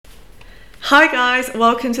Hi guys,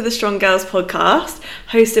 welcome to the Strong Girls podcast,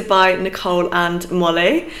 hosted by Nicole and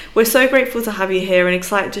Molly. We're so grateful to have you here and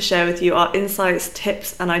excited to share with you our insights,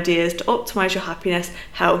 tips and ideas to optimise your happiness,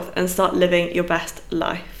 health and start living your best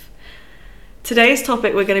life. Today's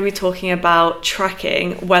topic, we're going to be talking about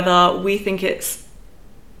tracking, whether we think it's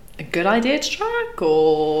a good idea to track,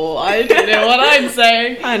 or I don't know what I'm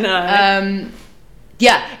saying. I know.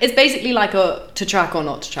 Yeah, it's basically like to track or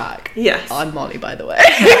not to track. Yes. I'm Molly, by the way.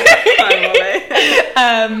 Hi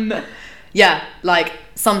Molly. Yeah, like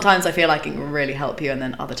sometimes I feel like it can really help you, and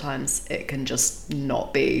then other times it can just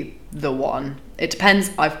not be the one. It depends.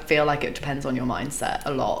 I feel like it depends on your mindset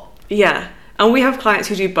a lot. Yeah. And we have clients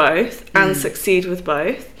who do both and succeed with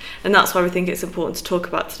both. And that's why we think it's important to talk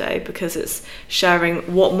about today, because it's sharing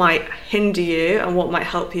what might hinder you and what might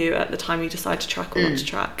help you at the time you decide to track or not to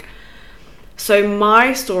track. So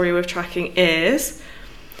my story with tracking is,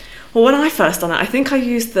 well, when I first done it, I think I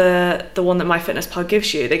used the one that MyFitnessPal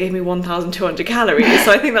gives you. They gave me 1,200 calories,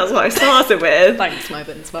 so I think that's what I started with. Thanks,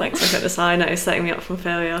 MyFitnessPal. Thanks, MyFitnessPal. I know, setting me up from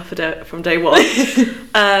failure from day one.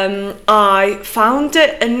 I found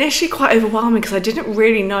it initially quite overwhelming because I didn't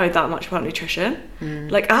really know that much about nutrition.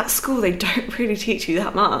 Like at school, they don't really teach you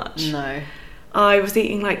that much. No. I was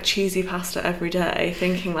eating like cheesy pasta every day,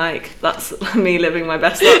 thinking like that's me living my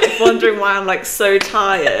best life, wondering why I'm like so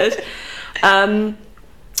tired.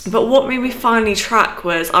 But what made me finally track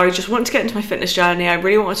was I just wanted to get into my fitness journey. I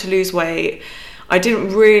really wanted to lose weight. I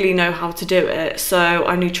didn't really know how to do it, so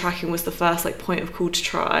I knew tracking was the first like point of call to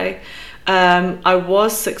try. I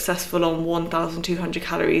was successful on 1,200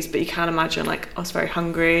 calories, but you can imagine like I was very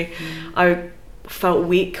hungry. I felt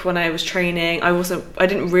weak when I was training. I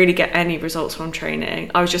didn't really get any results from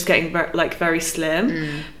training. I was just getting very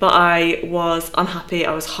slim, but I was unhappy.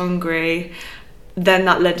 I was hungry. Then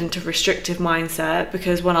that led into restrictive mindset,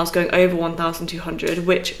 because when I was going over 1,200,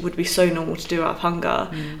 which would be so normal to do out of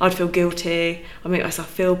hunger, I'd feel guilty. I'd make myself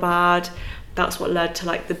feel bad. That's what led to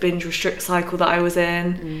like the binge restrict cycle that I was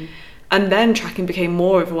in. And then tracking became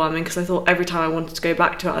more overwhelming because I thought every time I wanted to go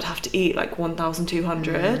back to it, I'd have to eat like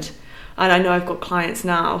 1,200. And I know I've got clients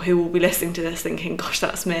now who will be listening to this thinking, gosh,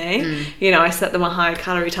 that's me. You know, I set them a higher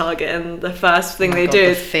calorie target and the first thing they do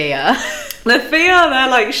is fear. The fear, they're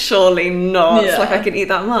like, surely not. Like I can eat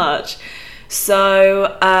that much.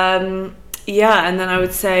 So, yeah. And then I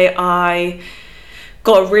would say I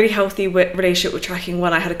got a really healthy relationship with tracking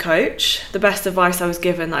when I had a coach. The best advice I was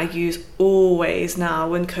given that I use always now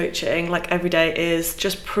when coaching, like every day, is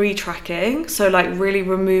just pre-tracking. So like really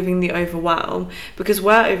removing the overwhelm, because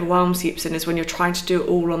where overwhelm seeps in is when you're trying to do it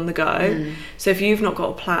all on the go. So if you've not got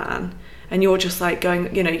a plan and you're just like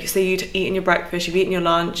going, you know, you say you've eaten your breakfast, you've eaten your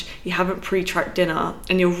lunch, you haven't pre-tracked dinner,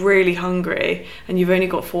 and you're really hungry and you've only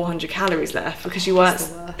got 400 calories left because you weren't,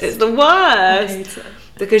 it's the worst. I hate it.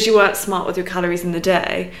 Because you weren't smart with your calories in the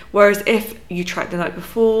day. Whereas if you track the night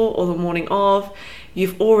before or the morning of,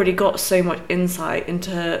 you've already got so much insight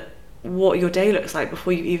into what your day looks like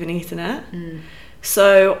before you've even eaten it.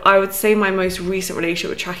 So I would say my most recent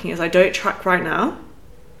relationship with tracking is I don't track right now.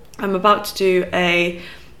 I'm about to do a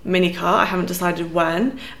mini cut. I haven't decided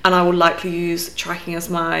when, and I will likely use tracking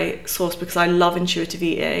as my source because I love intuitive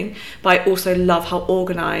eating, but I also love how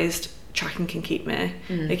organised tracking can keep me.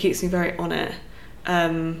 It keeps me very on it.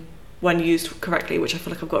 When used correctly, which I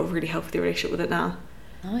feel like I've got a really healthy relationship with it now.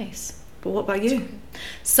 Nice. But what about you?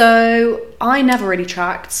 So I never really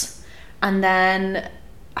tracked, and then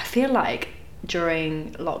I feel like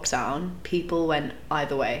during lockdown people went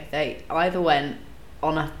either way. They either went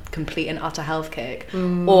on a complete and utter health kick,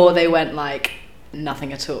 or they went like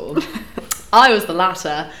nothing at all. I was the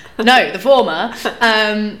latter. No, the former.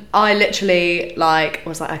 I literally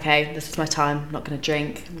was like, okay, this is my time. I'm not going to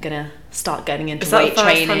drink. I'm going to start getting into weight training. Is that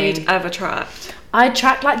the first time you'd ever tracked? I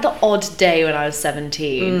tracked like the odd day when I was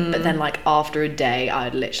 17, but then like after a day,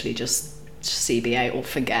 I'd literally just CBA or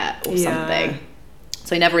forget or something.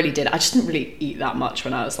 So I never really did. I just didn't really eat that much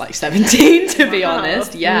when I was like 17, to be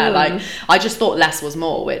honest. Like I just thought less was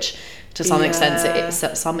more, which to some extent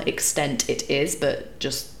it is, but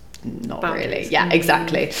just not boundaries. Really.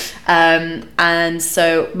 Exactly. And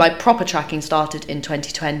so my proper tracking started in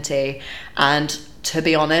 2020, and to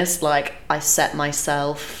be honest, like I set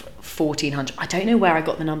myself 1,400. I don't know where I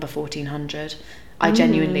got the number 1,400. I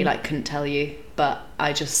genuinely couldn't tell you, but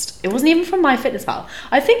it wasn't even from MyFitnessPal.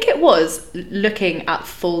 I think it was looking at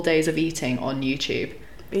full days of eating on YouTube.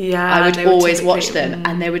 I would always watch them,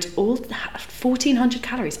 and they would all have 1,400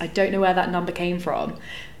 calories. I don't know where that number came from,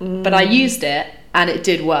 but I used it and it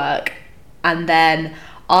did work. And then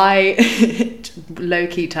I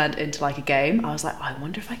low-key turned into like a game. I was like, I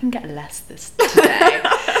wonder if I can get less this today.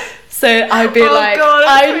 So I'd be like, God,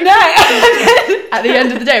 I know. At the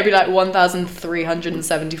end of the day, it'd be like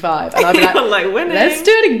 1,375, and I'd be like, winning. let's do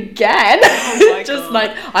it again. Oh my Just God.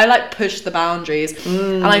 like I like pushed the boundaries,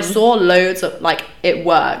 and I saw loads of like it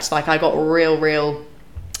worked. Like I got real.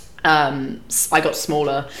 I got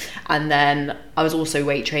smaller, and then I was also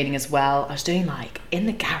weight training as well. I was doing like in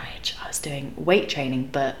the garage. I was doing weight training,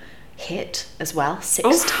 but HIIT as well,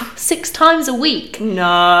 six times a week. No.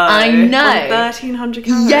 I know. 1,300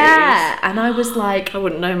 calories. Yeah, and I was like, I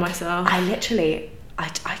wouldn't know myself. I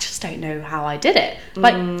just don't know how I did it.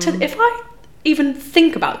 Like, if I even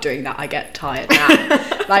think about doing that, I get tired now.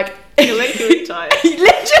 Like, You're making me tired.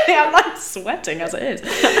 literally, I'm like sweating as it is.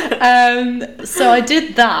 So I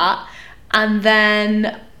did that, and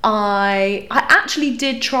then I actually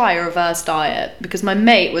did try a reverse diet because my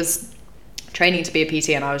mate was training to be a PT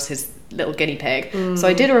and I was his little guinea pig. So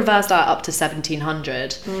I did a reverse diet up to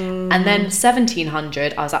 1,700, and then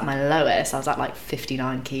 1,700 I was at my lowest. I was at like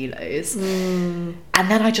 59 kilos, and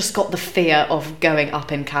then I just got the fear of going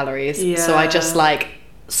up in calories. Yeah. So I just like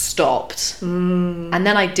stopped, and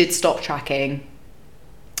then I did stop tracking,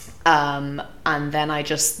 and then I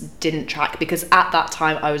just didn't track because at that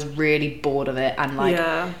time I was really bored of it, and like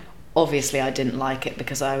obviously I didn't like it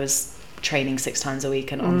because I was training 6 times a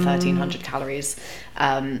week and on 1,300 calories,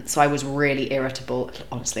 so I was really irritable.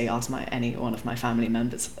 Honestly, ask any one of my family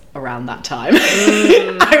members around that time.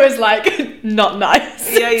 I was like not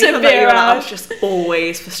nice Yeah, you to said be that you were like, I around. was just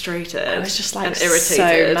always frustrated. I was just like and so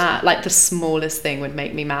irritated. mad. Like the smallest thing would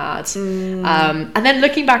make me mad. And then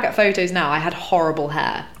looking back at photos now, I had horrible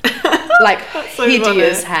hair, like so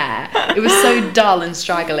hideous funny. hair. It was so dull and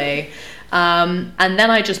straggly. And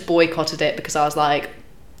then I just boycotted it because I was like,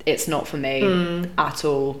 it's not for me at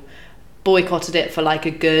all. Boycotted it for like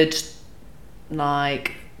a good,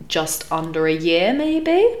 like just under a year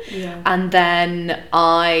maybe. Yeah. And then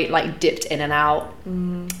I like dipped in and out.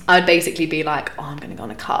 I'd basically be like, oh, I'm gonna go on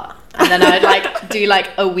a cut, and then I'd like do like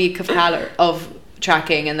a week of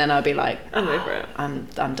tracking, and then I'd be like, I'm over it. I'm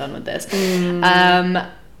done with this. And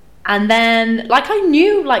then like I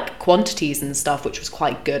knew like quantities and stuff, which was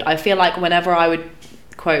quite good. I feel like whenever I would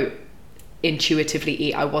quote intuitively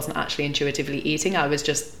eat, I wasn't actually intuitively eating. I was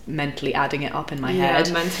just mentally adding it up in my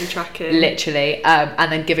head, mentally tracking. literally,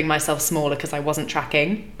 and then giving myself smaller because I wasn't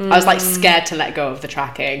tracking. I was like scared to let go of the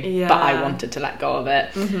tracking, but I wanted to let go of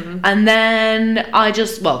it. And then I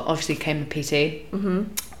just, well, obviously became a PT.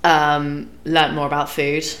 Learned more about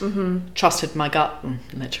food, trusted my gut,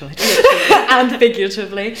 literally and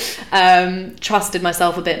figuratively, trusted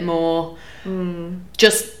myself a bit more,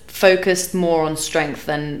 just focused more on strength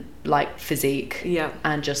than like physique,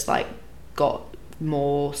 and just like got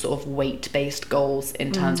more sort of weight based goals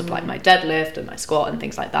in terms of like my deadlift and my squat and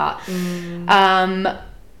things like that.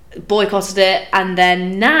 Boycotted it, and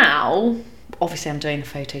then now obviously I'm doing a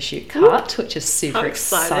photo shoot cut, which is super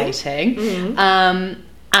exciting.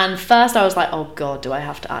 And first I was like, oh god, do I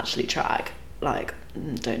have to actually track? Like,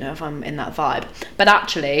 don't know if I'm in that vibe. But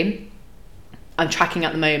actually, I'm tracking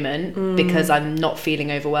at the moment because I'm not feeling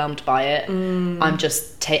overwhelmed by it. I'm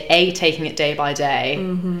just taking it day by day.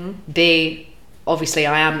 B, obviously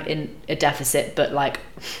I am in a deficit, but like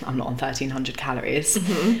I'm not on 1,300 calories,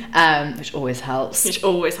 which always helps.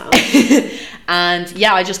 And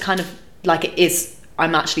yeah, I just kind of like it is.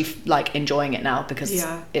 I'm actually like enjoying it now because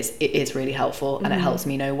it is really helpful, and it helps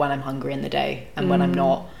me know when I'm hungry in the day and when I'm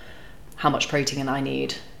not, how much protein I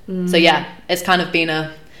need. So yeah, it's kind of been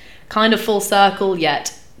a kind of full circle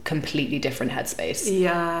yet completely different headspace.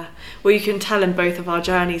 Yeah, well, you can tell in both of our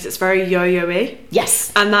journeys it's very yo-yo-y.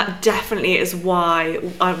 Yes. And that definitely is why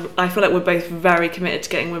I feel like we're both very committed to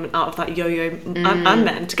getting women out of that yo-yo, and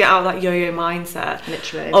men to get out of that yo-yo mindset,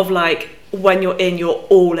 literally, of like when you're in, you're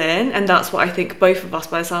all in. And that's what I think both of us,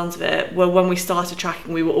 by the sounds of it, were when we started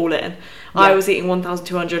tracking, we were all in. I was eating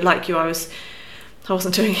 1,200 like you. I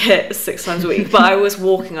wasn't doing HIIT 6 times a week, but I was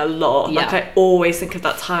walking a lot. Like I always think of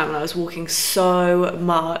that time when I was walking so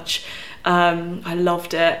much. I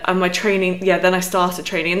loved it. And my training, then I started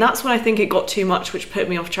training, and that's when I think it got too much, which put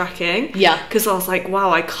me off tracking. Because I was like,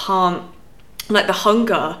 wow, I can't, like the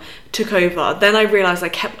hunger took over. Then I realised I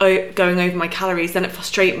kept going over my calories, then it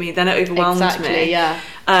frustrated me, then it overwhelmed me.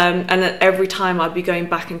 And then every time I'd be going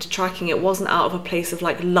back into tracking, it wasn't out of a place of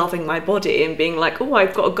like loving my body and being like, oh,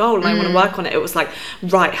 I've got a goal and I want to work on it. It was like,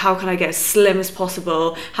 right, how can I get as slim as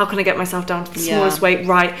possible? How can I get myself down to the smallest weight?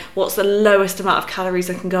 Right, what's the lowest amount of calories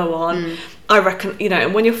I can go on? I reckon,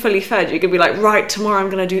 and when you're fully fed, you're gonna be like, right, tomorrow I'm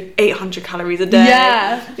gonna do 800 calories a day.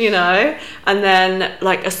 And then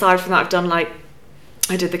like aside from that, I've done like,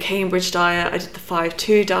 I did the Cambridge diet, I did the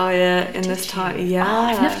 5-2 diet in this time.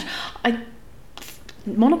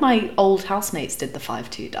 One of my old housemates did the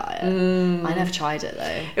 5-2 diet. I never tried it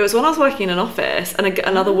though. It was when I was working in an office and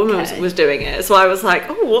another woman was doing it. So I was like,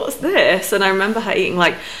 oh, what's this? And I remember her eating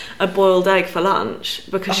like a boiled egg for lunch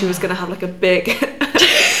because she was going to have like a big...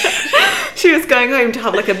 she was going home to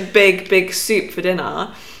have like a big soup for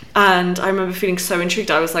dinner. And I remember feeling so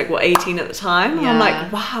intrigued. I was like, 18 at the time? And I'm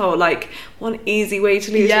like, wow, like, one easy way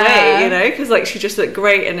to lose weight, you know? Because, like, she just looked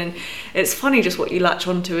great. And then it's funny just what you latch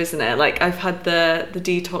onto, isn't it? Like, I've had the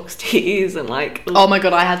detox teas and, like... Oh, my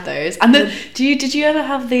God, I had those. And did you ever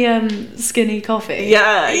have the skinny coffee?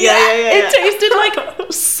 Yeah. It tasted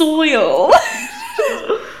like soil.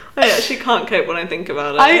 I actually can't cope when I think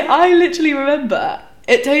about it. I literally remember...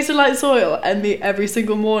 It tasted like soil, and me every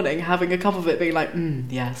single morning having a cup of it being like,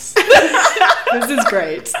 yes, this is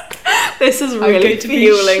great. This is really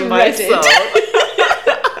fueling my soul.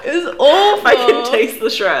 It was awful. I can taste the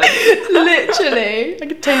shreds. Literally. I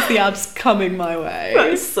can taste the abs coming my way.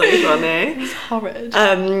 That's so funny. It's horrid.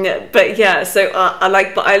 But yeah, so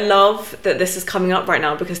I love that this is coming up right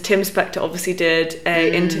now because Tim Spector obviously did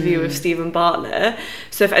a interview with Stephen Bartlett.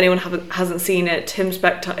 So if anyone hasn't seen it, Tim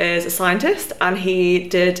Spector is a scientist and he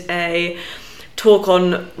did a talk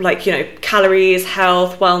on, like, you know, calories,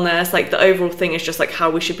 health, wellness, like the overall thing is just like how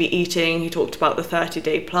we should be eating. He talked about the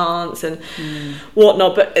 30-day plants and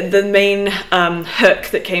whatnot, but the main hook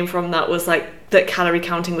that came from that was like that calorie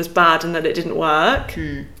counting was bad and that it didn't work.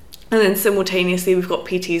 And then simultaneously we've got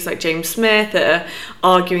PTs like James Smith that are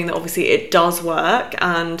arguing that obviously it does work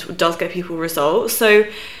and does get people results. So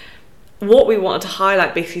what we wanted to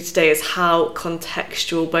highlight basically today is how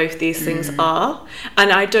contextual both these things are,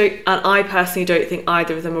 and I personally don't think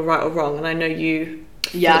either of them are right or wrong, and I know you.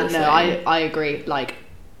 Yeah, no, I agree. Like,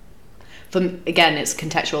 again, it's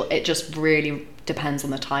contextual. It just really depends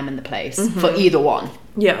on the time and the place for either one.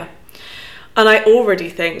 Yeah. And I already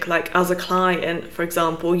think, like, as a client, for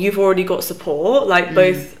example, you've already got support, like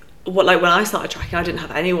both. When I started tracking, I didn't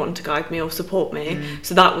have anyone to guide me or support me,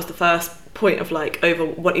 so that was the first point of like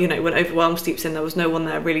when overwhelm steeps in, there was no one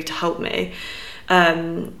there really to help me.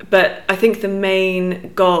 But I think the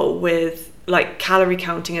main goal with like calorie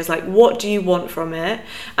counting is like, what do you want from it?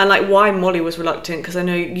 And like why Molly was reluctant, because I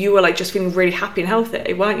know you were like just feeling really happy and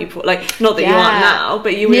healthy, weren't you? Like, not that you aren't now,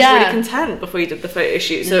 but you were just really content before you did the photo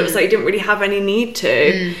shoot, so it was like you didn't really have any need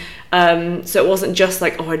to. So it wasn't just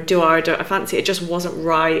like, I do or I don't, I fancy it. It just wasn't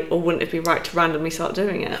right, or wouldn't it be right to randomly start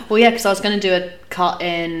doing it? Well, yeah, because I was going to do a cut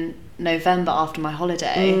in November after my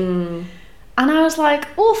holiday, and I was like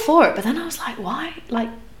all for it, but then I was like, why? Like,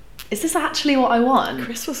 is this actually what I want?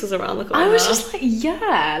 Christmas is around the corner. I was just like,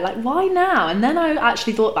 yeah, like why now? And then I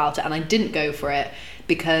actually thought about it, and I didn't go for it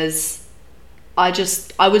because I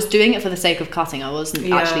was doing it for the sake of cutting. I wasn't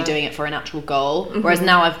actually doing it for an actual goal. Whereas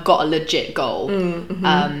now I've got a legit goal.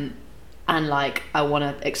 And like I want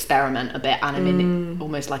to experiment a bit, and I'm in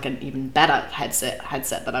almost like an even better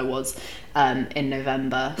headset than I was in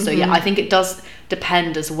November. So yeah, I think it does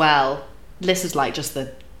depend as well. This is like just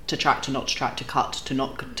the to track, to not to track, to cut, to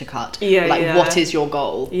not to cut. What is your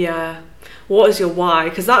goal? Yeah, what is your why?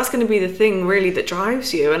 Because that's going to be the thing really that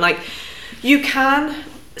drives you. And like, you can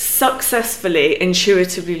successfully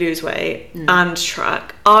intuitively lose weight and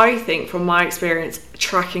track. I think from my experience,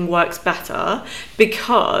 tracking works better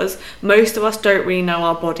because most of us don't really know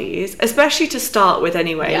our bodies, especially to start with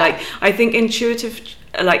anyway. Like, I think intuitive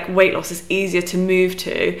like weight loss is easier to move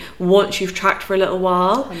to once you've tracked for a little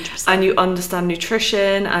while 100%. And you understand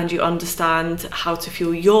nutrition and you understand how to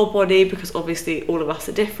fuel your body, because obviously all of us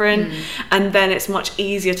are different, and then it's much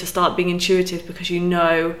easier to start being intuitive because you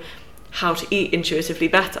know how to eat intuitively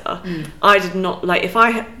better. I did not, like,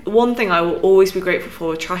 one thing I will always be grateful for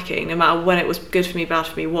with tracking, no matter when it was good for me, bad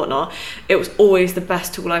for me, whatnot, it was always the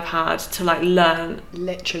best tool I've had to like learn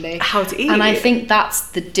literally how to eat. And I think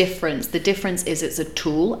that's the difference. The difference is it's a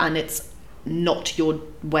tool and it's not your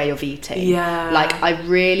way of eating. Like, I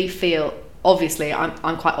really feel, obviously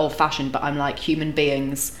I'm quite old-fashioned, but I'm like, human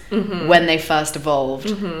beings when they first evolved,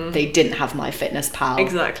 they didn't have MyFitnessPal,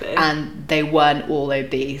 exactly, and they weren't all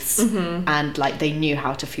obese, and like they knew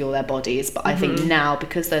how to fuel their bodies. But I think now,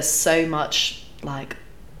 because there's so much like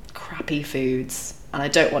crappy foods, and I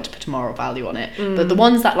don't want to put a moral value on it, but the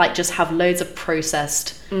ones that like just have loads of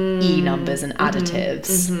processed E numbers and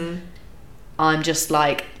additives, I'm just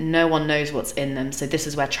like, no one knows what's in them. So this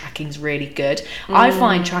is where tracking's really good. I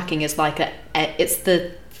find tracking is like it's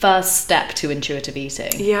the first step to intuitive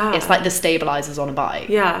eating. Yeah. It's like the stabilizers on a bike.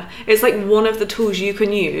 Yeah. It's like one of the tools you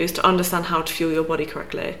can use to understand how to fuel your body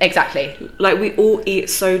correctly. Exactly. Like, we all eat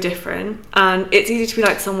so different, and it's easy to be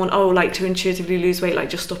like someone, oh, like, to intuitively lose weight, like,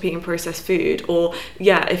 just stop eating processed food, or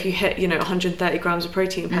yeah, if you hit, you know, 130 grams of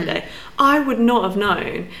protein per day. I would not have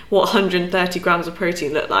known what 130 grams of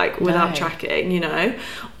protein looked like without tracking, you know,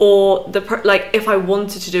 or like, if I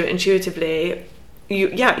wanted to do it intuitively,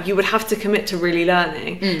 you would have to commit to really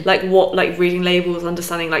learning like what, like, reading labels,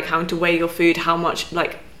 understanding like how to weigh your food, how much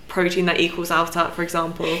like protein that equals out at, for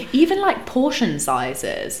example. Even like portion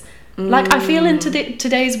sizes. Like, I feel in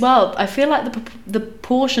today's world, I feel like the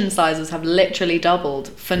portion sizes have literally doubled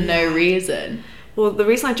for no reason. Well, the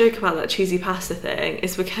reason I joke about that cheesy pasta thing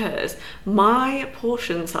is because my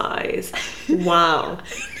portion size, wow,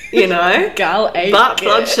 you know, that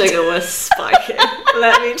blood sugar was spiking.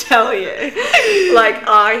 Let me tell you. Like,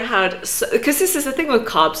 I had, because this is the thing with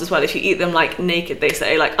carbs as well. If you eat them like naked, they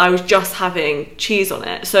say, like, I was just having cheese on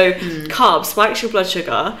it. So carbs spikes your blood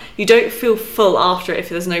sugar. You don't feel full after it if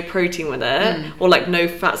there's no protein with it, or like no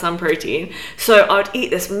fats and protein. So I would eat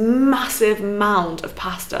this massive mound of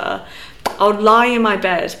pasta. I would lie in my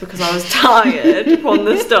bed because I was tired from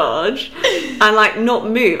the starch, and like not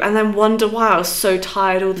move, and then wonder why I was so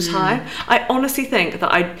tired all the time. I honestly think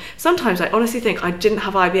that I didn't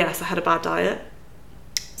have IBS, I had a bad diet.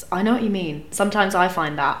 I know what you mean. Sometimes I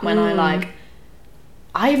find that when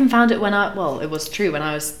I even found it when it was true when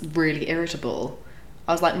I was really irritable.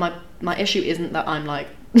 I was like, my issue isn't that I'm like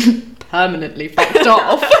permanently fucked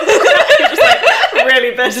off.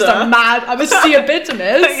 Really bitter. I'm a sea of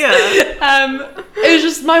bitterness. It was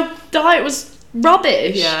just, my diet was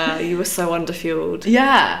rubbish. Yeah, you were so underfueled.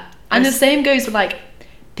 Yeah. And the same goes with like,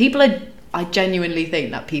 I genuinely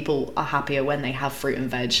think that people are happier when they have fruit and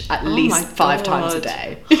veg at least 5 times a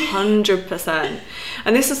day. 100%.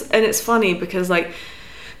 And it's funny because like,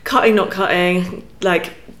 cutting, not cutting,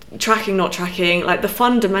 like, tracking, not tracking, like, the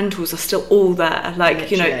fundamentals are still all there.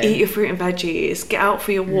 Like, literally, you know, eat your fruit and veggies, get out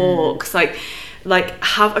for your walks, like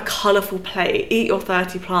have a colourful plate, eat your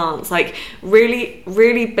 30 plants, like really,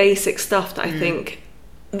 really basic stuff that I think,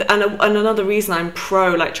 and another reason I'm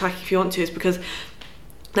pro like tracking if you want to is because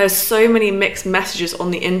there's so many mixed messages on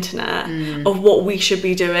the internet of what we should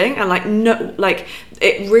be doing, and like no, like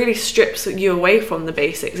it really strips you away from the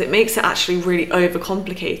basics. It makes it actually really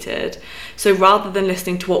overcomplicated. So rather than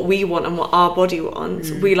listening to what we want and what our body wants,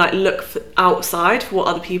 we like look outside for what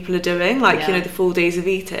other people are doing, like you know, the full days of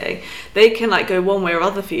eating. They can like go one way or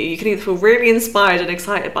other for you. You can either feel really inspired and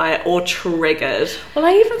excited by it or triggered. Well,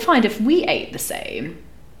 I even find if we ate the same,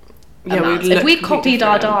 if we copied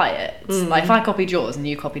our diets, like if I copied yours and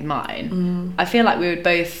you copied mine, I feel like we would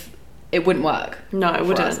both, it wouldn't work. No, it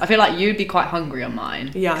wouldn't. I feel like you'd be quite hungry on mine.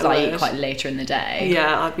 Yeah, because I eat quite later in the day.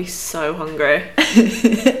 Yeah, I'd be so hungry.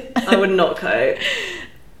 I would not cope.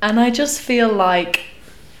 And I just feel like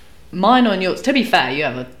mine on yours, to be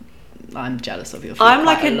fair, I'm jealous of your food. I'm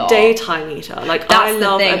like a daytime eater. Like, that's I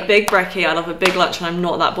love a big brekkie, I love a big lunch, and I'm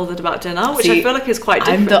not that bothered about dinner, which I feel like is quite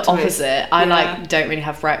different. I'm the opposite. I like don't really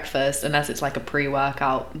have breakfast unless it's like a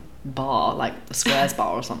pre-workout bar, like the Squares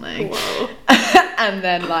bar or something. Whoa. And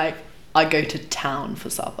then like I go to town for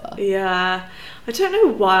supper. Yeah. I don't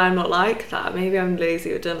know why I'm not like that. Maybe I'm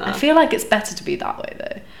lazy with dinner. I feel like it's better to be that way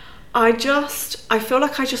though. I feel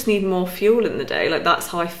like I just need more fuel in the day. Like, that's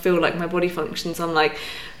how I feel like my body functions. I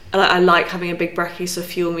like having a big brekkie to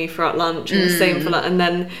fuel me throughout lunch, and the same for lunch. And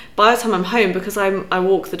then by the time I'm home, because I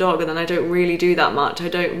walk the dog and then I don't really do that much, I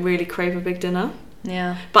don't really crave a big dinner.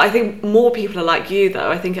 Yeah. But I think more people are like you though.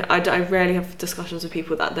 I think I rarely have discussions with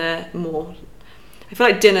people that they're more, I feel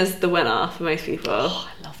like dinner's the winner for most people. Oh,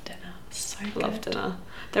 I love dinner. It's so good. I love dinner.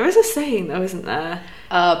 There is a saying though, isn't there?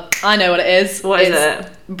 I know what it is. What is it?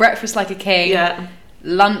 Breakfast like a king. Yeah.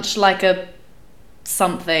 Lunch like a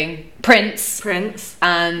something. Prince.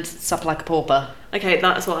 And supper like a pauper. Okay,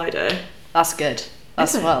 that's what I do. That's good.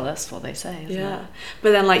 That's what they say, isn't it?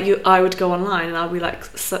 But then I would go online and I'll be like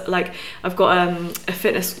I've got a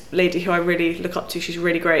fitness lady who I really look up to. She's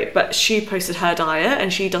really great, but she posted her diet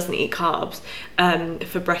and she doesn't eat carbs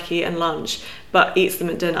for brekkie and lunch, but eats them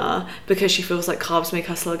at dinner because she feels like carbs make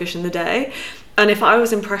her sluggish in the day. And if I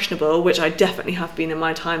was impressionable, which I definitely have been in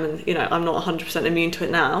my time, and you know, I'm not 100% immune to it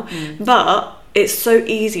now, but it's so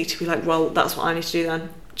easy to be like, well, that's what I need to do then.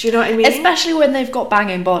 Do you know what I mean? Especially when they've got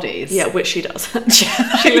banging bodies. Yeah, which she does.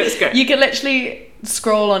 She looks good. You can literally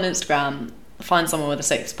scroll on Instagram, find someone with a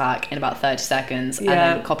 6-pack in about 30 seconds, and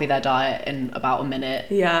then copy their diet in about a minute.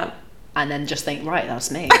 Yeah. And then just think, right, that's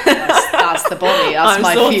me. That's the body. That's I'm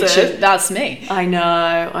my sorted. future. That's me. I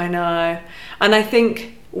know. And I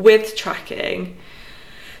think with tracking,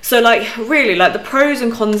 So like really like the pros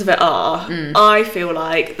and cons of it are, I feel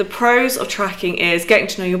like the pros of tracking is getting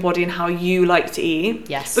to know your body and how you like to eat.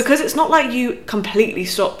 Yes. Because it's not like you completely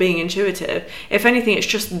stop being intuitive. If anything, it's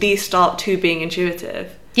just the start to being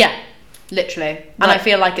intuitive. Yeah, literally. And I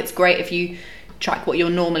feel like it's great if you track what you're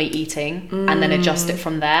normally eating and then adjust it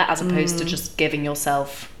from there, as opposed to just giving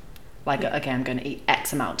yourself like, okay, I'm going to eat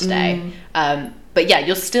X amount today. But yeah,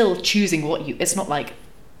 you're still choosing what you, it's not like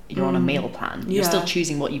you're on a meal plan. You're still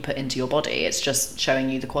choosing what you put into your body. It's just showing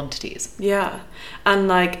you the quantities. Yeah. And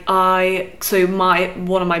like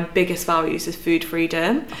one of my biggest values is food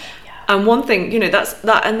freedom. Oh, yeah. And one thing, you know,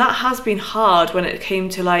 that has been hard when it came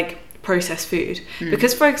to like processed food.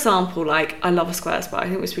 Because for example, like I love a Squares bar. I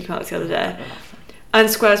think we were speaking about this the other day. And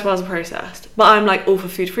Squares bars are processed, but I'm like all for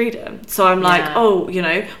food freedom. So I'm like, oh, you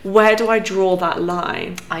know, where do I draw that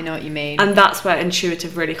line? I know what you mean. And that's where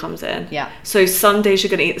intuitive really comes in. Yeah. So some days you're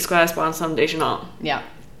going to eat the Squares bar and some days you're not. Yeah.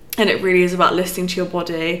 And it really is about listening to your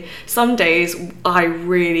body. Some days I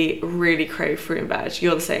really, really crave fruit and veg.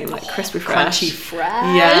 You're the same, like crispy fresh. Crunchy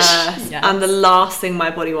fresh. Yes. And the last thing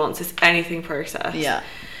my body wants is anything processed. Yeah.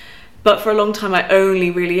 But for a long time, I only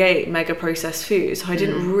really ate mega processed food. So I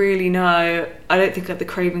didn't really know. I don't think that the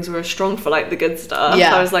cravings were as strong for like the good stuff.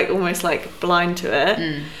 Yeah. I was like almost like blind to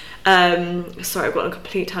it. Sorry, I've got on a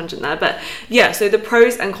complete tangent there. But yeah, so the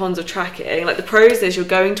pros and cons of tracking. Like the pros is you're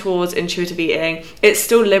going towards intuitive eating. It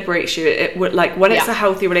still liberates you. It would like when it's a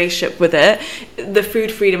healthy relationship with it, the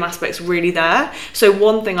food freedom aspect's really there. So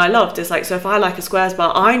one thing I loved is like, so if I like a Squares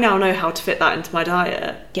bar, I now know how to fit that into my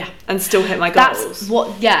diet. Yeah. And still hit my goals. That's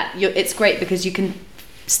what, it's great because you can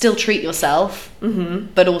still treat yourself,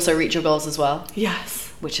 but also reach your goals as well. Yes.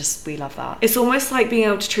 Which is, we love that. It's almost like being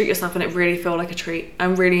able to treat yourself and it really feel like a treat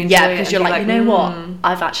and really enjoy it. Yeah, because you're like, you know what? "Mm."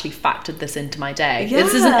 I've actually factored this into my day. Yeah.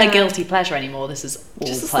 This isn't a guilty pleasure anymore. This is all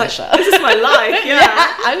Just pleasure. Like, this is my life.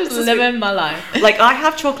 Yeah. I'm just living my life. Like I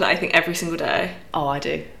have chocolate, I think, every single day. Oh, I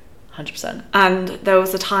do. 100%. And there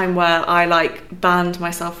was a time where I like banned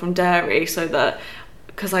myself from dairy so that,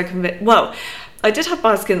 because I did have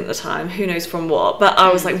bad skin at the time, who knows from what, but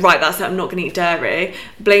I was like, right, that's it, I'm not going to eat dairy.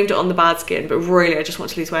 Blamed it on the bad skin, but really I just want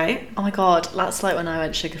to lose weight. Oh my God, that's like when I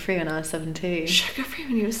went sugar-free when I was 17. Sugar-free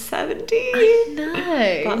when you were 17? I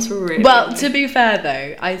know. That's really Well, nice. to be fair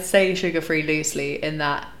though, I say sugar-free loosely in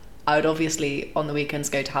that I would obviously on the weekends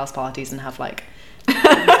go to house parties and have like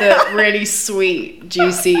the really sweet,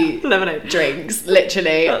 juicy lemonade drinks,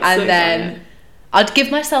 literally. That's and so then funny. I'd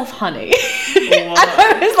give myself honey. And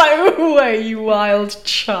I was like, whoa, you wild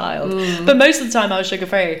child. But most of the time I was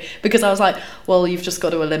sugar-free because I was like, well, you've just got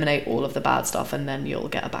to eliminate all of the bad stuff and then you'll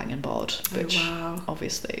get a banging bod. Which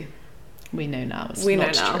obviously we know now is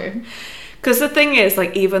not true. Because the thing is,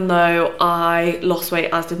 like, even though I lost weight,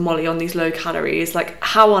 as did Molly, on these low calories, like,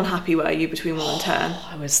 how unhappy were you between 1 and 10?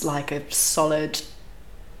 I was like a solid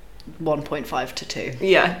 1.5 to 2.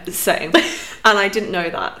 Yeah, same. And I didn't know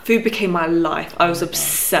that. Food became my life. I was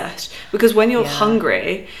obsessed. Because when you're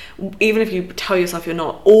hungry, even if you tell yourself you're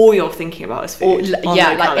not, all you're thinking about is food. Low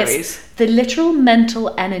calories. It's the literal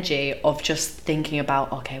mental energy of just thinking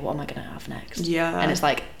about, okay, what am I going to have next? Yeah. And it's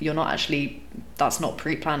like, you're not actually, that's not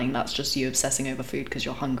pre-planning, that's just you obsessing over food because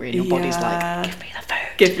you're hungry and your body's like, give me the food.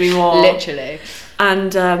 Give me more. Literally.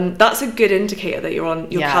 And that's a good indicator that your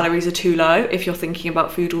calories are too low if you're thinking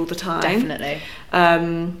about food all the time. Definitely.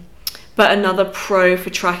 But another pro for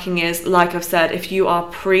tracking is, like I've said, if you are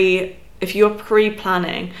pre-planning,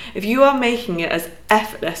 if you are making it as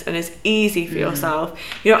effortless and as easy for yourself,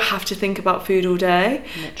 you don't have to think about food all day.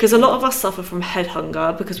 Because a lot of us suffer from head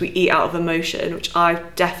hunger because we eat out of emotion, which I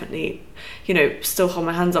definitely, still hold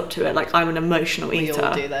my hands up to it. Like, I'm an emotional eater. We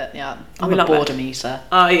all do that, yeah. I'm a boredom eater.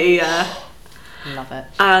 Oh, yeah. Love it.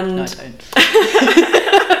 And no, I don't.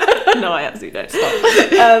 No, I absolutely don't.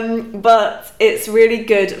 Stop. But it's really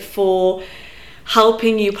good for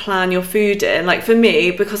helping you plan your food in. Like for me,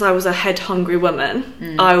 because I was a head hungry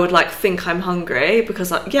woman, I would like think I'm hungry because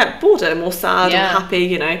boredom or sad or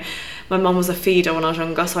happy, My mum was a feeder when I was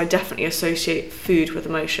younger, so I definitely associate food with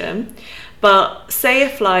emotion. But say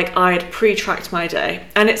if like I had pre-tracked my day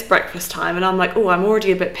and it's breakfast time and I'm like, oh, I'm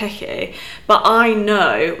already a bit picky, but I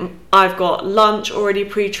know I've got lunch already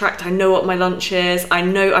pre-tracked, I know what my lunch is, I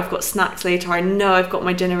know I've got snacks later, I know I've got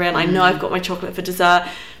my dinner in, I know I've got my chocolate for dessert.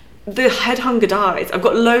 The head hunger dies. I've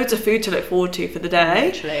got loads of food to look forward to for the day.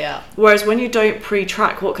 Literally, yeah. Whereas when you don't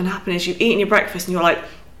pre-track, what can happen is you've eaten your breakfast and you're like,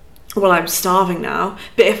 well, I'm starving now,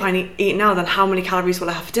 but if I eat now, then how many calories will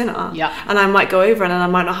I have for dinner? Yeah. And I might go over and then I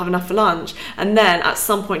might not have enough for lunch. And then at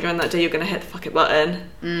some point during that day, you're going to hit the fuck it button.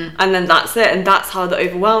 And then that's it. And that's how the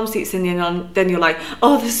overwhelm seeps in. And then you're like,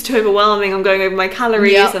 oh, this is too overwhelming. I'm going over my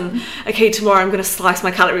calories. Yep. And okay, tomorrow I'm going to slice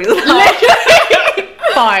my calories.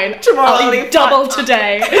 Fine. Tomorrow I'll eat eat double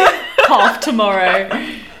today, half tomorrow.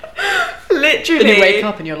 Literally. And you wake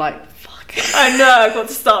up and you're like, fuck. I know, I've got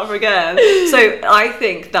to start over again. So I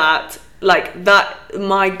think that, like, that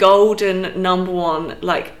my golden number one,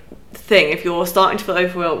 like, thing, if you're starting to feel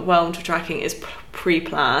overwhelmed with tracking, is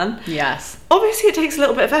pre-plan. Yes. Obviously it takes a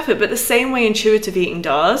little bit of effort, but the same way intuitive eating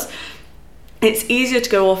does, it's easier to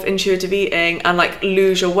go off intuitive eating and like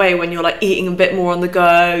lose your way when you're like eating a bit more on the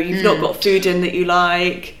go. You've not got food in that you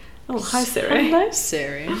like. Oh, hi Siri. Hello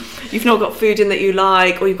Siri. You've not got food in that you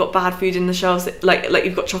like, or you've got bad food in the shelves, like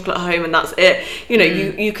you've got chocolate at home and that's it. You know,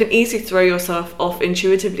 you can easily throw yourself off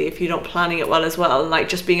intuitively if you're not planning it well as well, and like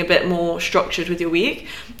just being a bit more structured with your week.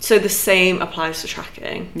 So the same applies to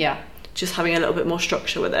tracking. Yeah. Just having a little bit more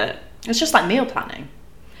structure with it. It's just like meal planning.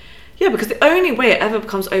 Yeah, because the only way it ever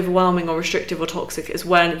becomes overwhelming or restrictive or toxic is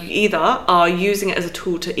when you either are using it as a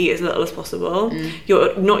tool to eat as little as possible,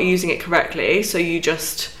 you're not using it correctly, so you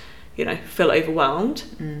just, you know, feel overwhelmed,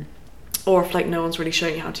 or if like no one's really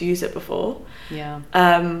showing you how to use it before. Yeah.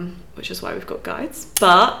 Which is why we've got guides.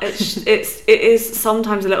 But it is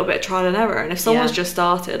sometimes a little bit of trial and error. And if someone's just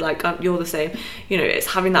started, like you're the same, you know, it's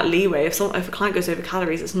having that leeway. If a client goes over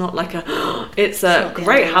calories, it's not like it's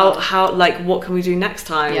great. How like what can we do next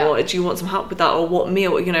time? Yeah. Or do you want some help with that? Or what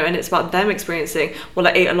meal? You know, and it's about them experiencing. Well,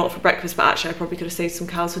 I ate a lot for breakfast, but actually I probably could have saved some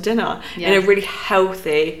calories for dinner in a really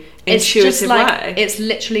healthy, intuitive way. It's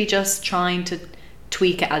literally just trying to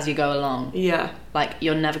tweak it as you go along. Yeah. Like,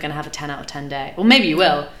 you're never going to have a 10 out of 10 day. Well, maybe you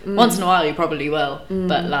will. Once in a while, you probably will.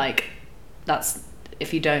 But, like, that's...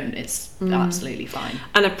 If you don't, it's absolutely fine.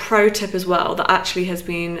 And a pro tip as well that actually has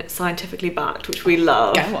been scientifically backed, which we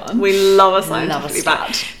love. Go on. We love a scientifically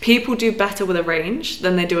backed. People do better with a range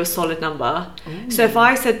than they do a solid number. Ooh. So if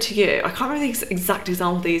I said to you, I can't remember the exact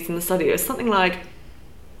example of these in the study, it was something like...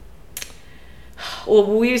 Or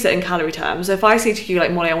we'll use it in calorie terms. So if I say to you,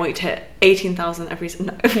 like, Molly, I want you to hit 18,000 every...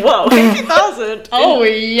 No, whoa, 18,000! Oh,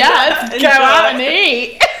 yeah, go out and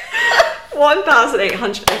eat!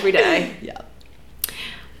 1,800 every day. Yeah.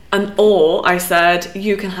 Or I said,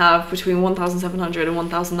 you can have between 1,700 and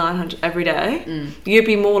 1,900 every day. You'd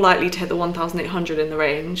be more likely to hit the 1,800 in the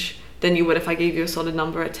range than you would if I gave you a solid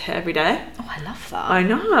number to hit every day. Oh, I love that. I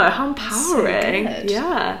know, how empowering. So good.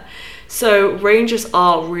 Yeah. So ranges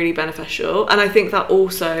are really beneficial, and I think that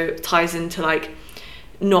also ties into like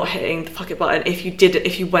not hitting the fuck it button if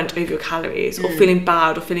you went over your calories, or feeling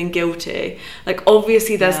bad or feeling guilty. Like,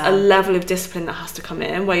 obviously there's a level of discipline that has to come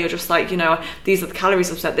in where you're just like, you know, these are the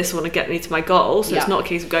calories I've set, this will get me to my goal. So it's not a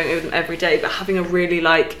case of going over them every day, but having a really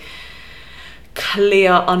like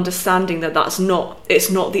clear understanding that it's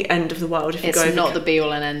not the end of the world if you go over. It's not the be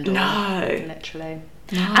all and end all. No. Literally.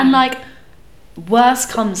 No. And like, worse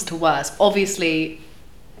comes to worse, obviously,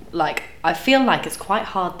 like, I feel like it's quite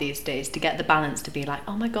hard these days to get the balance to be like,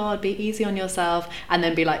 oh my god, be easy on yourself, and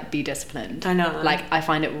then be like, be disciplined. I know. Like, I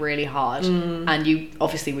find it really hard. And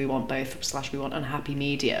we want both, we want unhappy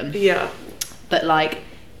medium. Yeah. But like,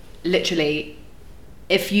 literally,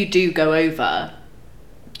 if you do go over,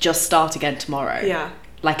 just start again tomorrow. Yeah.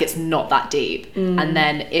 Like, it's not that deep. And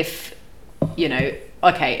then if, you know,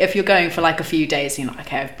 okay, if you're going for like a few days, you're like,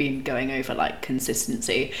 okay, I've been going over like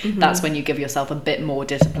consistency. That's when you give yourself a bit more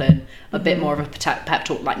discipline, a bit more of a pep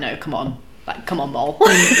talk. Like, no, come on, Mol.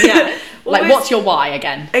 Yeah. Well, like, what's your why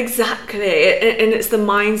again? Exactly. And it's the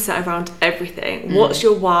mindset around everything. What's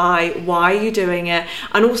your why? Why are you doing it?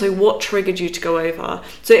 And also, what triggered you to go over?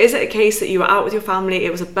 So is it a case that you were out with your family,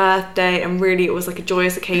 it was a birthday, and really it was like a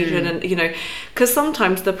joyous occasion, and, you know, because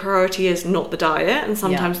sometimes the priority is not the diet, and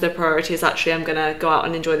sometimes the priority is actually, I'm going to go out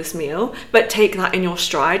and enjoy this meal. But take that in your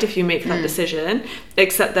stride if you make that decision,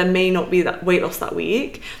 except there may not be that weight loss that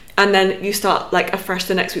week. And then you start like afresh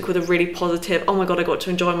the next week with a really positive, oh my god, I got to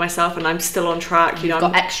enjoy myself and I'm still on track. You've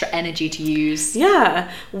got extra energy to use.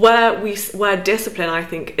 Yeah. Where discipline, I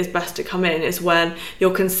think, is best to come in is when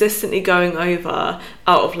you're consistently going over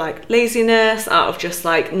out of like laziness, out of just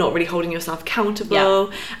like not really holding yourself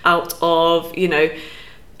accountable, out of, you know,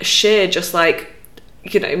 sheer just like,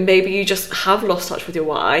 you know, maybe you just have lost touch with your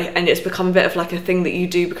why and it's become a bit of like a thing that you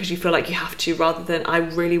do because you feel like you have to, rather than I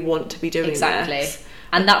really want to be doing this.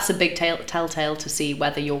 And that's a big telltale to see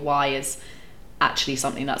whether your why is actually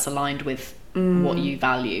something that's aligned with what you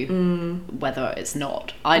value, whether it's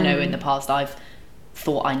not. I know in the past I've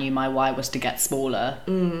thought I knew my why was to get smaller,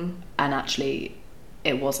 and actually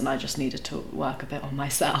it wasn't. I just needed to work a bit on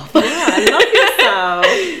myself. Yeah, I love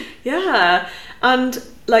yourself. Yeah. And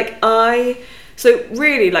like so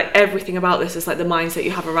really like everything about this is like the mindset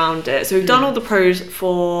you have around it. So we've done all the pros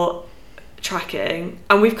for tracking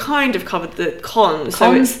and we've kind of covered the cons.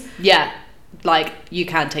 So it's, yeah, like you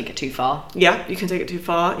can take it too far. Yeah, you can take it too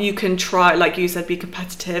far. You can try, like you said, be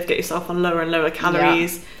competitive, get yourself on lower and lower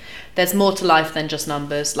calories. Yeah. There's more to life than just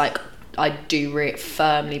numbers. Like I do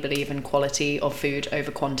firmly believe in quality of food over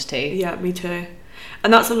quantity. Yeah, me too.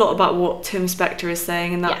 And that's a lot about what Tim Spector is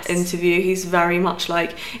saying in that interview. He's very much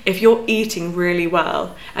like, if you're eating really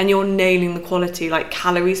well and you're nailing the quality, like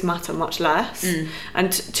calories matter much less.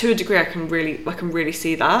 And to a degree, I can really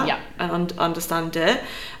see that and understand it.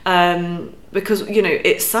 Because, you know,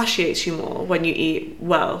 it satiates you more when you eat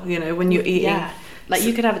well, you know, when you're eating. Yeah. Like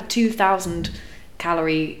you could have a 2,000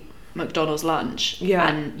 calorie McDonald's lunch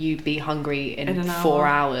and you'd be hungry in 4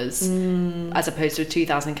 hours as opposed to a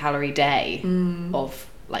 2,000 calorie day of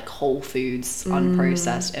like whole foods,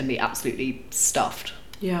 unprocessed, and be absolutely stuffed.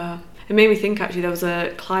 Yeah. It made me think, actually, there was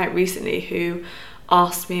a client recently who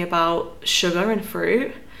asked me about sugar and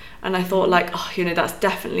fruit, and I thought like, oh, you know, that's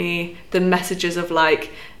definitely the messages of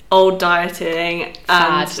like old dieting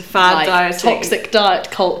and fad like dieting, toxic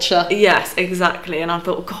diet culture. Yes, exactly. And I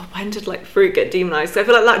thought, oh God, when did like fruit get demonized? I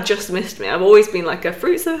feel like that just missed me. I've always been like, a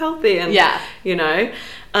fruit's so healthy, and you know,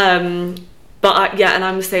 but and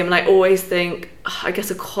I'm the same. And I always think, I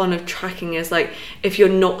guess a con of tracking is like, if you're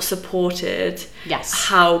not supported,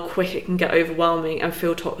 how quick it can get overwhelming and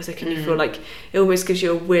feel toxic, and you feel like it almost gives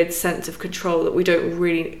you a weird sense of control that we don't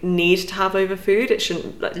really need to have over food. It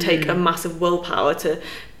shouldn't like take a massive willpower to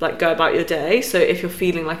like go about your day. So if you're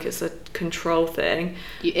feeling like it's a control thing,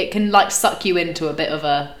 it can like suck you into a bit of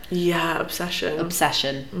a obsession.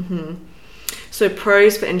 So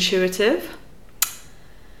pros for intuitive.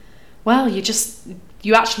 Well,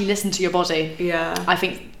 you actually listen to your body. Yeah. I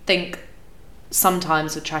think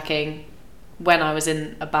sometimes with tracking, when I was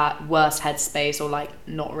in a worse headspace or like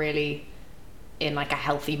not really in like a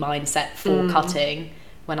healthy mindset for cutting,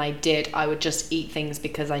 when I would just eat things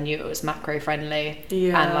because I knew it was macro friendly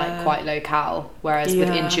and like quite low cal. Whereas with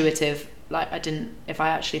intuitive, like if I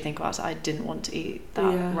actually think about it, I didn't want to eat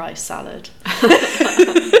that rice salad.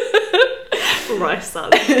 Rice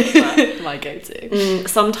salad. My go-to.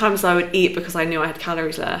 Sometimes I would eat because I knew I had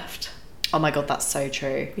calories left. Oh my God, that's so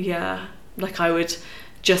true. Yeah. Like I would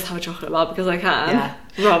just have a chocolate bar because I can,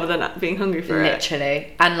 rather than being hungry for it.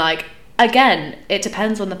 Literally. And like, again, it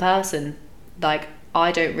depends on the person. Like,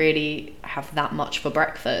 I don't really have that much for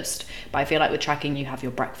breakfast, but I feel like with tracking, you have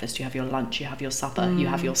your breakfast, you have your lunch, you have your supper, you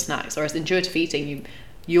have your snacks. Whereas intuitive eating,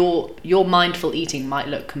 your mindful eating might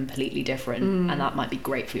look completely different, and that might be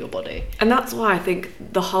great for your body. And that's why I think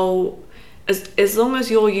the whole, as long as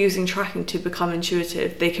you're using tracking to become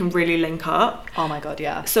intuitive, they can really link up. Oh my God,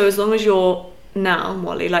 yeah. So as long as you're now,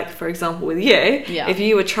 Molly, like for example with you, if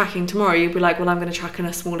you were tracking tomorrow, you'd be like, well, I'm going to track in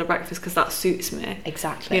a smaller breakfast because that suits me.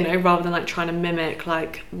 Exactly. You know, rather than like trying to mimic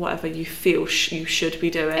like whatever you feel you should be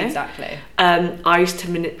doing. Exactly. I used to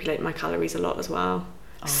manipulate my calories a lot as well.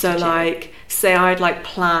 So like, say I'd like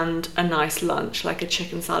planned a nice lunch, like a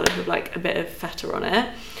chicken salad with like a bit of feta on it,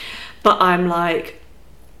 but I'm like,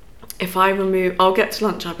 I'll get to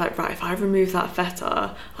lunch, I'm like, right, if I remove that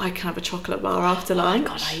feta, I can have a chocolate bar after lunch.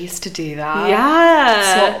 Oh my God, I used to do that.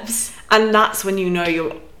 Yeah. Swaps. And that's when you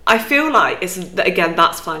know I feel like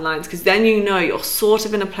that's fine lines, because then you know you're sort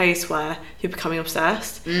of in a place where you're becoming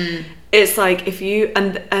obsessed. It's like if you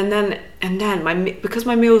and then because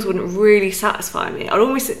my meals wouldn't really satisfy me, I'd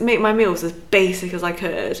always make my meals as basic as I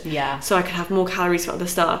could, so I could have more calories for other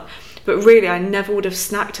stuff. But really, I never would have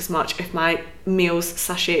snacked as much if my meals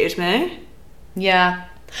satiated me. Yeah.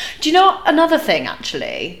 Do you know another thing,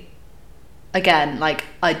 actually? Again, like,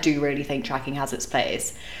 I do really think tracking has its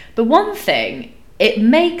place. But one thing,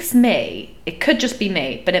 it could just be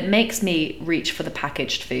me, but it makes me reach for the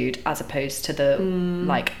packaged food as opposed to the,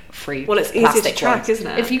 like, free Well, it's easier to track, isn't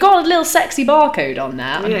it? If you got a little sexy barcode on there,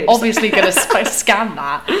 I'm obviously going to scan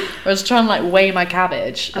that. I was trying to, like, weigh my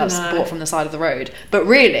cabbage that's bought from the side of the road. But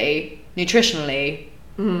really, nutritionally,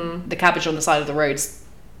 the cabbage on the side of the road's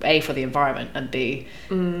A, for the environment, and B,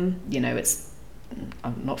 you know, it's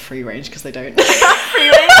not free range because they don't. Free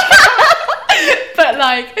range. But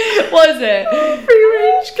like, what is it? Free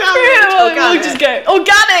range cabbage. We'll just go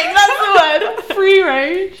organic. That's the word. Free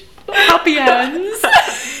range. Happy ends.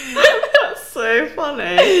 That's so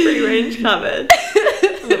funny. Free range cabbage.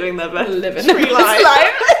 Living their best. Living free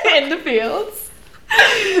life in the fields.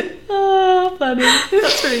 Oh, funny.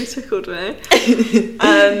 That's really tickled me.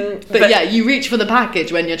 But yeah, you reach for the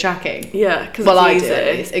package when you're tracking. Yeah, because I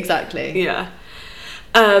do. Exactly. Yeah.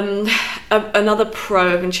 Another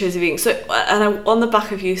pro of intuitive eating. So, on the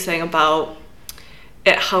back of you saying about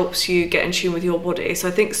it helps you get in tune with your body. So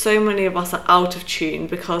I think so many of us are out of tune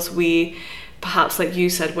because we, perhaps like you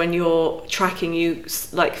said, when you're tracking, you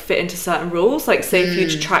like fit into certain rules. Like say if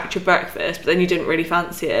you tracked your breakfast, but then you didn't really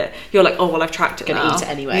fancy it, you're like, oh well, I've tracked it now. Gonna eat it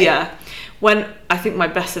anyway. Yeah. When I think my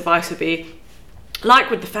best advice would be, like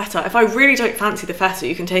with the feta, if I really don't fancy the feta,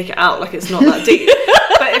 you can take it out, like it's not that deep.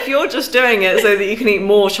 But if you're just doing it so that you can eat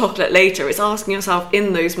more chocolate later, it's asking yourself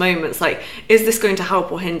in those moments, like, is this going to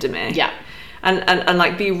help or hinder me? Yeah. And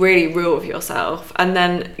like be really real with yourself. And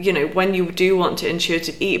then, you know, when you do want to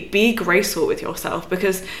intuitive eat, be graceful with yourself.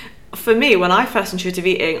 Because for me, when I first intuitive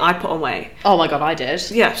eating, I put on weight. Oh my God, I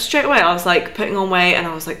did. Yeah, straight away I was like putting on weight and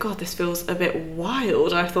I was like, God, this feels a bit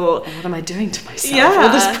wild. I thought, what am I doing to myself? Yeah. All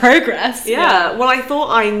this progress. Yeah. Well, I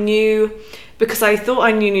thought I knew, because I thought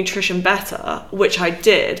I knew nutrition better, which I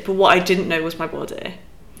did, but what I didn't know was my body.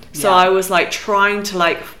 So I was like trying to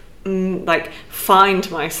like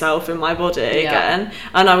find myself in my body again,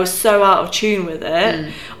 and I was so out of tune with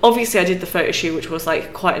it. Obviously I did the photo shoot, which was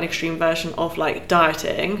like quite an extreme version of like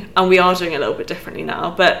dieting, and we are doing it a little bit differently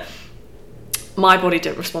now, but my body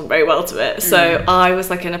didn't respond very well to it. So I was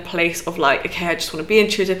like in a place of like, okay, I just want to be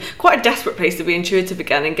intuitive, quite a desperate place to be intuitive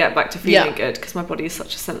again and get back to feeling good, because my body is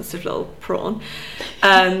such a sensitive little prawn.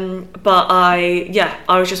 But I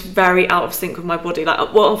was just very out of sync with my body.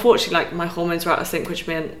 Like, well, unfortunately, like my hormones were out of sync, which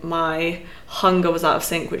meant my hunger was out of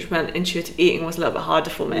sync, which meant intuitive eating was a little bit harder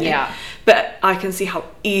for me. Yeah. But I can see how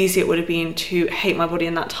easy it would have been to hate my body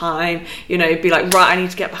in that time, you know, be like, right, I need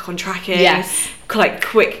to get back on tracking. Yes. Like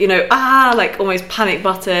quick, you know, like almost panic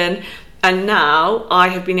button. And now I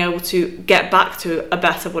have been able to get back to a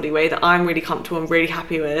better body weight that I'm really comfortable and really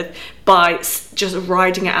happy with by just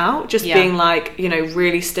riding it out, just being like, you know,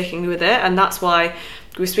 really sticking with it. And that's why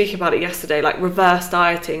we were speaking about it yesterday, like reverse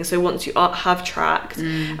dieting. So once you have tracked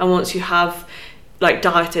and once you have like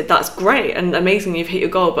dieted, that's great and amazing, you've hit your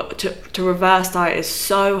goal, but to reverse diet is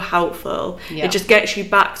so helpful. It just gets you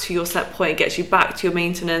back to your set point, it gets you back to your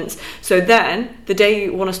maintenance. So then the day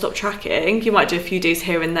you want to stop tracking, you might do a few days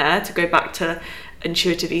here and there to go back to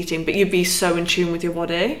intuitive eating, but you'd be so in tune with your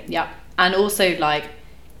body. And also like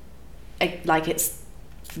it's,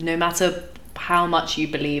 no matter how much you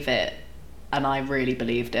believe it, and I really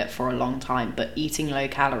believed it for a long time, but eating low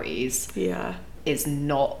calories is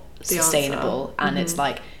not sustainable. And it's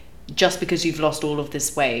like, just because you've lost all of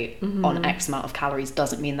this weight on X amount of calories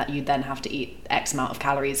doesn't mean that you then have to eat X amount of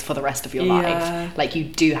calories for the rest of your life. Like, you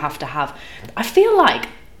do have to have, I feel like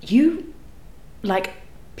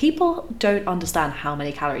people don't understand how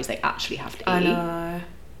many calories they actually have to eat. I know.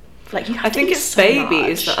 Like, you have I to think eat it's so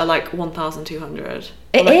babies much. that are like 1,200.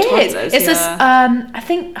 It like is. toddlers, It's this.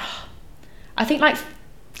 I think like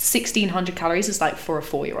 1,600 calories is like for a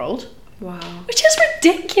 4-year-old. Wow. Which is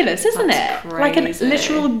ridiculous, isn't That's it? Like a crazy.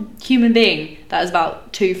 literal human being that is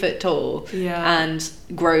about 2 foot tall and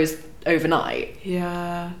grows overnight.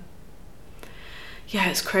 Yeah,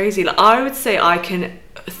 it's crazy. Like, I would say I can,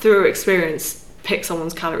 through experience, pick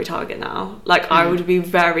someone's calorie target now. Like, I would be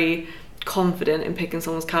very confident in picking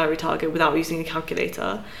someone's calorie target without using a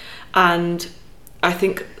calculator. And I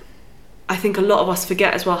think a lot of us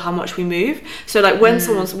forget as well how much we move. So like when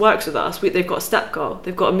someone works with us, they've got a step goal,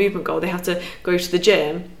 they've got a movement goal, they have to go to the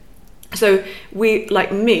gym. So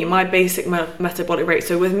my basic metabolic rate,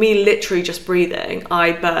 so with me literally just breathing,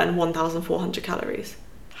 I burn 1,400 calories.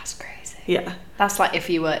 That's crazy. Yeah. That's like if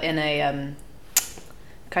you were in a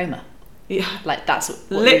coma. Yeah. Like, that's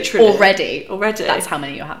literally already. That's how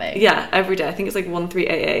many you're having. Yeah, every day. I think it's like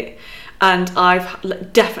 1,388. And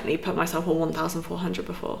I've definitely put myself on 1,400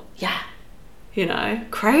 before. Yeah. You know,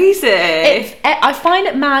 crazy. I find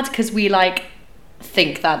it mad because we like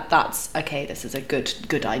think that that's okay, this is a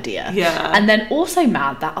good idea. Yeah. And then also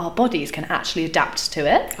mad that our bodies can actually adapt to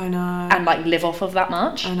it. I know. And like live off of that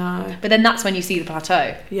much. I know. But then that's when you see the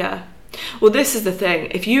plateau. Yeah. Well, this is the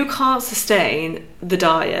thing. If you can't sustain the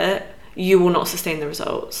diet, you will not sustain the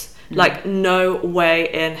results. Like, no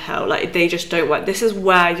way in hell. Like, they just don't work. This is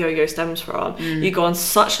where yo-yo stems from. You go on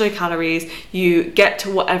such low calories, you get to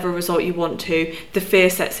whatever result you want to, the fear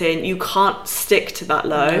sets in, you can't stick to that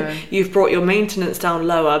low. No. You've brought your maintenance down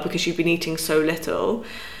lower because you've been eating so little.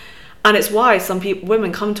 And it's why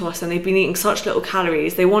women come to us and they've been eating such little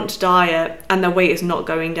calories, they want to diet and their weight is not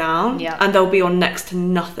going down. Yeah. And they'll be on next to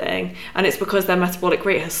nothing. And it's because their metabolic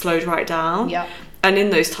rate has slowed right down. Yeah. And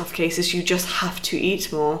in those tough cases, you just have to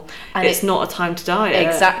eat more. And it's not a time to diet.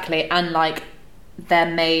 Exactly. And like,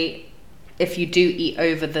 if you do eat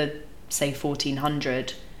over the, say,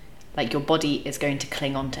 1,400, like your body is going to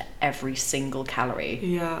cling on to every single calorie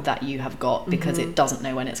Yeah. that you have got because it doesn't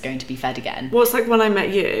know when it's going to be fed again. Well, it's like when I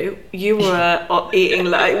met you, you were eating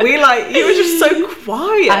like you were just so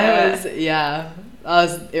quiet. I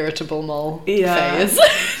was irritable mole phase. I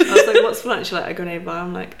was like, what's for lunch? You're like, a grenade bar.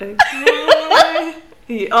 I'm like, okay.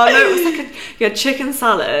 Oh no, it was like you had chicken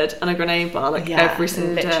salad and a grenade bar every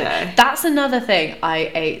single day. That's another thing.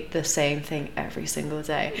 I ate the same thing every single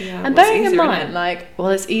day. Yeah, and bearing in mind,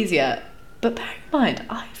 it's easier, but bearing in mind,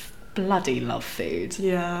 I bloody love food.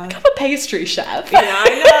 Yeah. Like, I'm a pastry chef. Yeah, I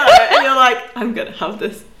know. And you're like, I'm gonna have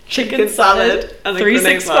this chicken salad and a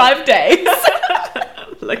 365 days.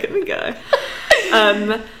 Look at me go.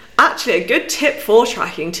 Actually, a good tip for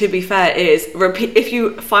tracking, to be fair, is repeat. If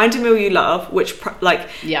you find a meal you love, which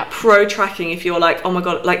pro tracking, if you're like, oh my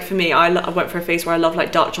god, like for me, I went for a phase where I love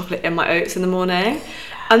like dark chocolate in my oats in the morning,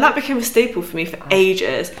 and that became a staple for me for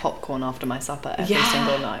ages. Popcorn after my supper every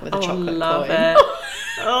single night with a chocolate I love coin. it.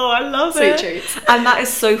 Oh, I love Sweet it. treats. And that is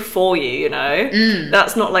so for you, you know.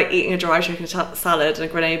 That's not like eating a dry chicken salad and a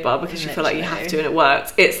grenade bar because you feel like you have to and it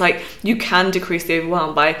works. It's like you can decrease the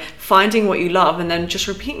overwhelm by finding what you love and then just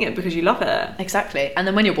repeating it because you love it. Exactly. And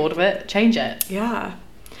then when you're bored of it, change it. Yeah.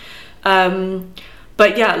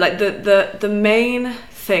 But yeah, like the main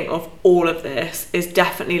thing of all of this is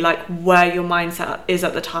definitely like where your mindset is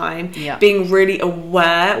at the time. Yeah. Being really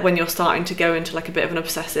aware when you're starting to go into like a bit of an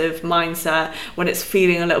obsessive mindset, when it's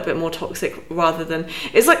feeling a little bit more toxic, rather than,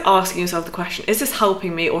 it's like asking yourself the question, is this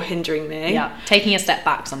helping me or hindering me? Yeah. Taking a step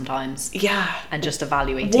back sometimes. Yeah. And just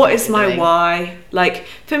evaluating what is my doing. why. Like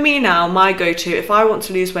for me now, my go-to, if I want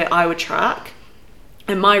to lose weight, I would track.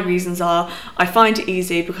 And my reasons are, I find it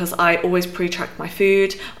easy because I always pre-track my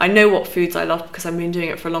food. I know what foods I love because I've been doing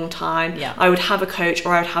it for a long time. Yeah. I would have a coach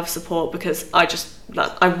or I would have support because I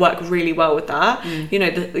work really well with that. You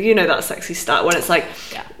know that sexy stat when it's like,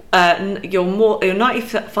 you're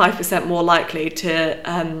 95% more likely to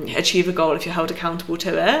achieve a goal if you're held accountable to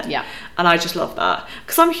it. Yeah. And I just love that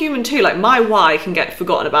because I'm human too. Like my why can get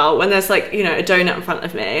forgotten about when there's like, you know, a donut in front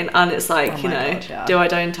of me and it's like, do I,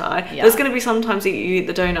 don't I? Yeah. There's going to be sometimes you eat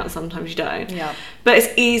the donut and sometimes you don't. Yeah. But it's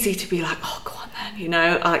easy to be like, oh, go on then, you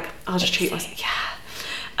know, like I'll just treat myself.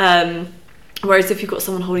 Yeah. Whereas if you've got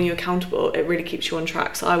someone holding you accountable, it really keeps you on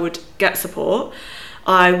track. So I would get support.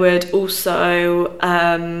 I would also,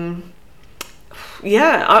 and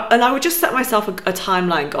I would just set myself a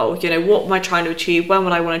timeline goal. You know, what am I trying to achieve? When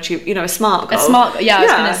would I want to achieve? You know, a SMART goal. I was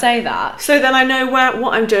going to say that. So then I know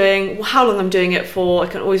what I'm doing, how long I'm doing it for. I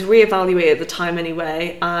can always reevaluate at the time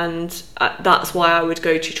anyway, and that's why I would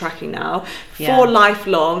go to tracking now. For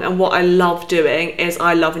lifelong, and what I love doing is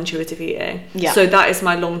I love intuitive eating. Yeah. So that is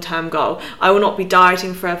my long-term goal. I will not be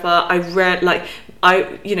dieting forever.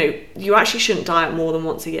 You actually shouldn't diet more than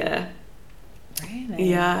once a year.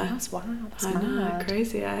 Really? Yeah. That's wild. That's mad. know,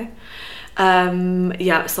 crazy, eh? Some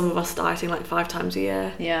of us are dieting like 5 times a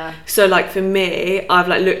year. Yeah. So like for me, I've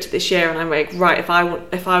like looked at this year and I'm like, right, if I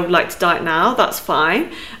would like to diet now, that's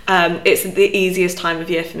fine. It's the easiest time of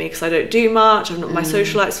year for me because I don't do much. My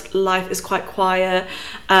social life is quite quiet.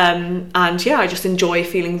 I just enjoy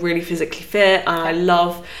feeling really physically fit, and I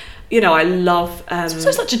love. It's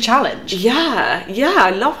also such a challenge. Yeah,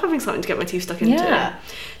 I love having something to get my teeth stuck into. Yeah.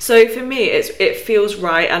 So for me, it feels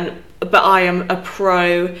right, but I am a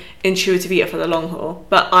pro intuitive eater for the long haul.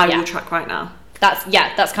 But I will track right now. That's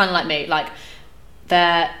kind of like me. Like,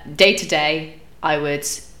 day to day, I would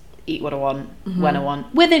eat what I want, when I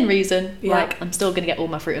want, within reason. Yeah. Like, I'm still gonna get all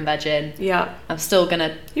my fruit and veg in. Yeah. I'm still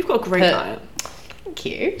gonna. You've got a great diet. Thank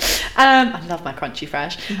you. I love my crunchy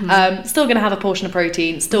fresh. Still gonna have a portion of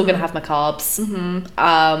protein, still gonna have my carbs.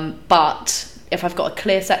 But if I've got a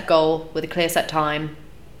clear set goal with a clear set time,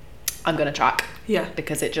 I'm gonna track. Yeah.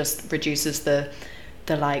 Because it just reduces the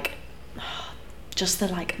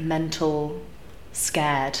mental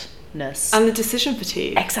scaredness. And the decision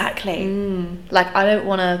fatigue. Exactly. Like, I don't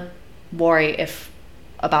wanna worry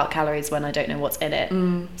about calories when I don't know what's in it.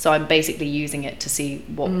 So I'm basically using it to see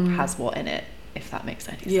what has what in it, if that makes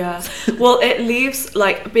any sense. Yeah. Well, it leaves,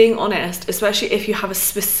 like, being honest, especially if you have a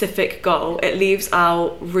specific goal, it leaves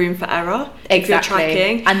out room for error. Exactly. If you're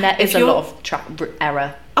tracking. And there is a lot of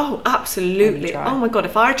error. Oh, absolutely. Oh my God.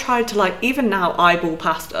 If I tried to, like, even now eyeball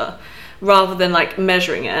pasta rather than like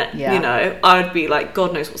measuring it, you know, I'd be like,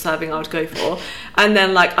 God knows what serving I would go for. And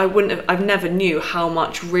then like, I've never knew how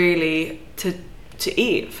much really to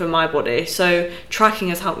eat for my body. So tracking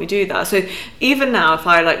has helped me do that. So even now, if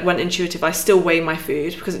I like went intuitive, I still weigh my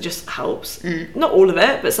food because it just helps. Not all of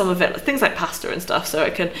it, but some of it, things like pasta and stuff, so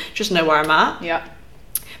I can just know where I'm at. Yeah.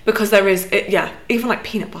 because there is even like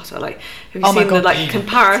peanut butter, like have you Oh my seen the God, like peanut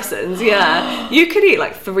comparisons? Yeah, you could eat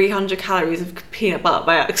like 300 calories of peanut butter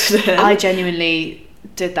by accident. I genuinely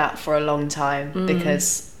did that for a long time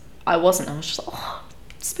because I was just like, oh,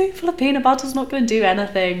 a spoonful of peanut butter's not going to do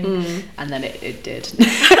anything. And then it did.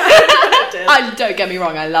 Don't get me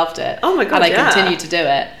wrong, I loved it. Oh my God, and I yeah. continue to do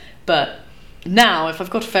it. But now, if I've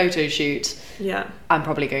got a photo shoot, Yeah, I'm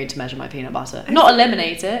probably going to measure my peanut butter. Not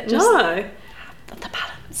eliminate it, just no. the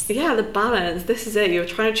balance. Yeah, the balance. This is it. You're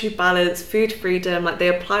trying to achieve balance, food freedom. Like they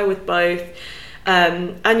apply with both.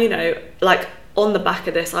 And you know, like on the back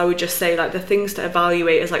of this, I would just say like the things to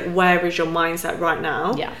evaluate is like, where is your mindset right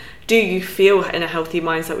now? Yeah. Do you feel in a healthy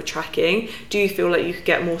mindset with tracking? Do you feel like you could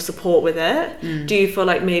get more support with it? Do you feel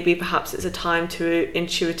like maybe perhaps it's a time to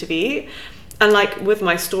intuitive eat? And like with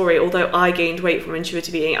my story, although I gained weight from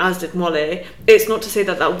intuitive eating, as did Molly, it's not to say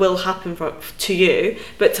that that will happen to you,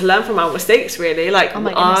 but to learn from our mistakes, really. Like, Oh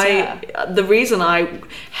my goodness, the reason I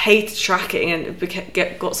hated tracking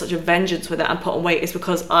and got such a vengeance with it and put on weight is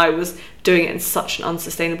because I was doing it in such an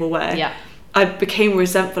unsustainable way. Yeah. I became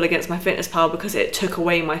resentful against my fitness pal because it took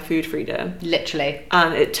away my food freedom. Literally.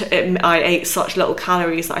 And I ate such little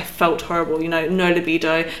calories that I felt horrible, you know, no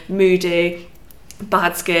libido, moody,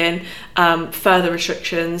 bad skin, further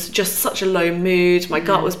restrictions, just such a low mood. My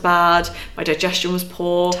gut was bad, my digestion was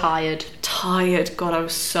poor. Tired. God, I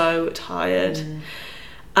was so tired.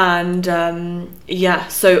 And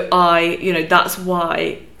so that's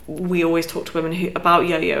why we always talk to women about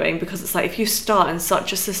yo-yoing, because it's like, if you start in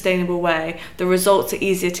such a sustainable way, the results are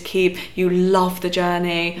easier to keep. You love the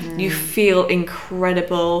journey, you feel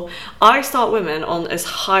incredible. I start women on as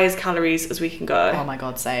high as calories as we can go. Oh my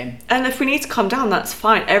God, same. And if we need to come down, that's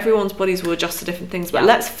fine. Everyone's bodies will adjust to different things, but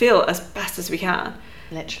let's feel as best as we can.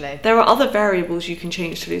 Literally. There are other variables you can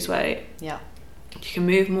change to lose weight. Yeah. You can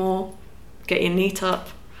move more, get your NEAT up.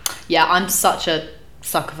 Yeah, I'm such a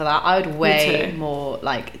sucker for that. I would way too. more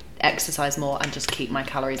like exercise more and just keep my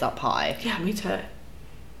calories up high. Yeah, me too.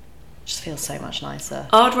 Just feels so much nicer.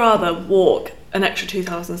 I'd rather walk an extra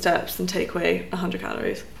 2,000 steps than take away 100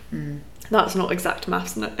 calories. That's not exact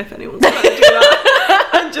maths, if anyone's trying to do that.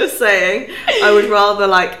 I'm just saying, I would rather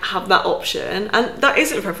like have that option. And that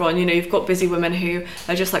isn't for everyone. You know, you've got busy women who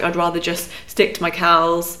are just like, I'd rather just stick to my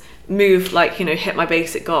cals, move, like, you know, hit my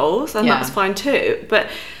basic goals, and that's fine too. But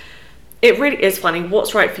it really is funny.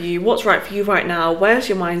 What's right for you? What's right for you right now? Where's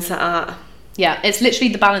your mindset at? Yeah, it's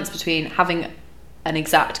literally the balance between having an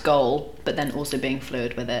exact goal, but then also being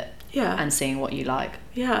fluid with it. Yeah. And seeing what you like.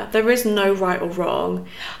 Yeah, there is no right or wrong.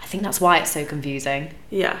 I think that's why it's so confusing.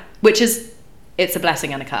 Yeah. It's a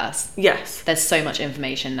blessing and a curse. Yes. There's so much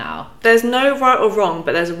information now. There's no right or wrong,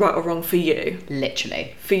 but there's a right or wrong for you.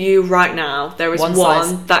 Literally. For you right now, there is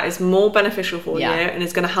one that is more beneficial for you and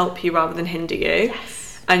is going to help you rather than hinder you.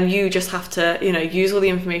 Yes. And you just have to, you know, use all the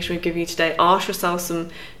information we've given you today. Ask yourself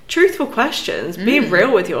some truthful questions. Be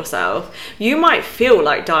real with yourself. You might feel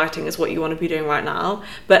like dieting is what you want to be doing right now,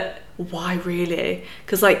 but why really?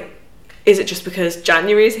 Because, like, is it just because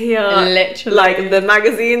January's here? Literally. Like, the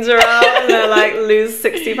magazines are out and they're like, lose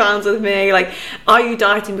 60 pounds with me. Like, are you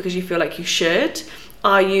dieting because you feel like you should?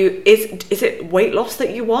 Is it weight loss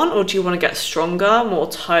that you want, or do you want to get stronger, more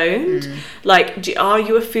toned? Like, are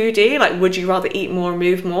you a foodie? Like, would you rather eat more and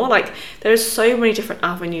move more? Like, there's so many different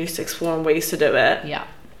avenues to explore and ways to do it. Yeah.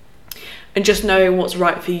 And just knowing what's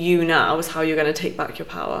right for you now is how you're going to take back your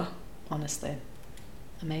power. Honestly.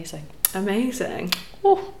 Amazing.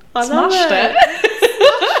 Oh, I Smashed love it.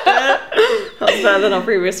 That's better than our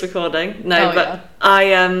previous recording.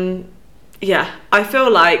 I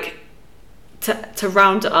feel like to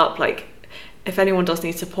round it up, like, if anyone does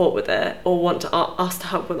need support with it or want us to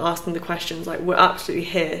help with asking the questions, like, we're absolutely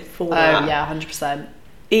here for that. Oh yeah, 100%.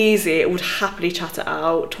 Easy. Would happily chat it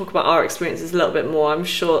out, talk about our experiences a little bit more. I'm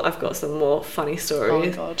sure I've got some more funny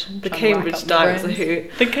stories. Oh God. The Cambridge diet was a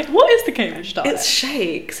hoot. What is the Cambridge diet? It's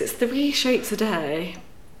shakes. It's 3 shakes a day.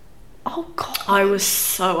 Oh God. I was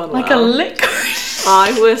so unwell. Like a liquid.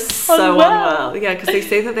 I was so Unwell. unwell. Yeah, because they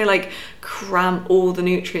say that they like cram all the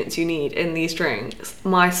nutrients you need in these drinks.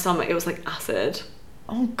 My stomach, it was like acid.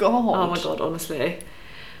 Oh God. Oh my God, honestly.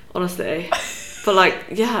 But like,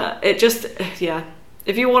 yeah, it just, yeah.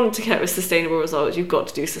 If you want to get sustainable results, you've got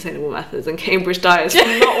to do sustainable methods, and Cambridge diet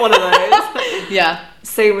is not one of those. Yeah.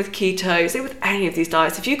 Same with keto, same with any of these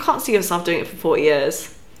diets. If you can't see yourself doing it for 40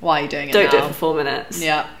 years, why are you doing it don't now? do it for 4 minutes.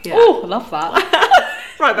 Yeah. Yeah. Oh, I love that.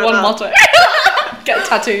 Write that One down. motto. Get it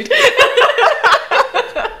tattooed.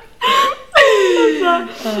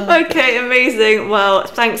 Okay, amazing. Well,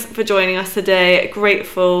 thanks for joining us today.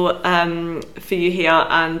 Grateful for you here,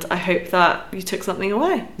 and I hope that you took something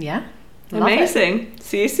away. Yeah. Love it. Amazing.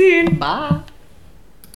 See you soon. Bye.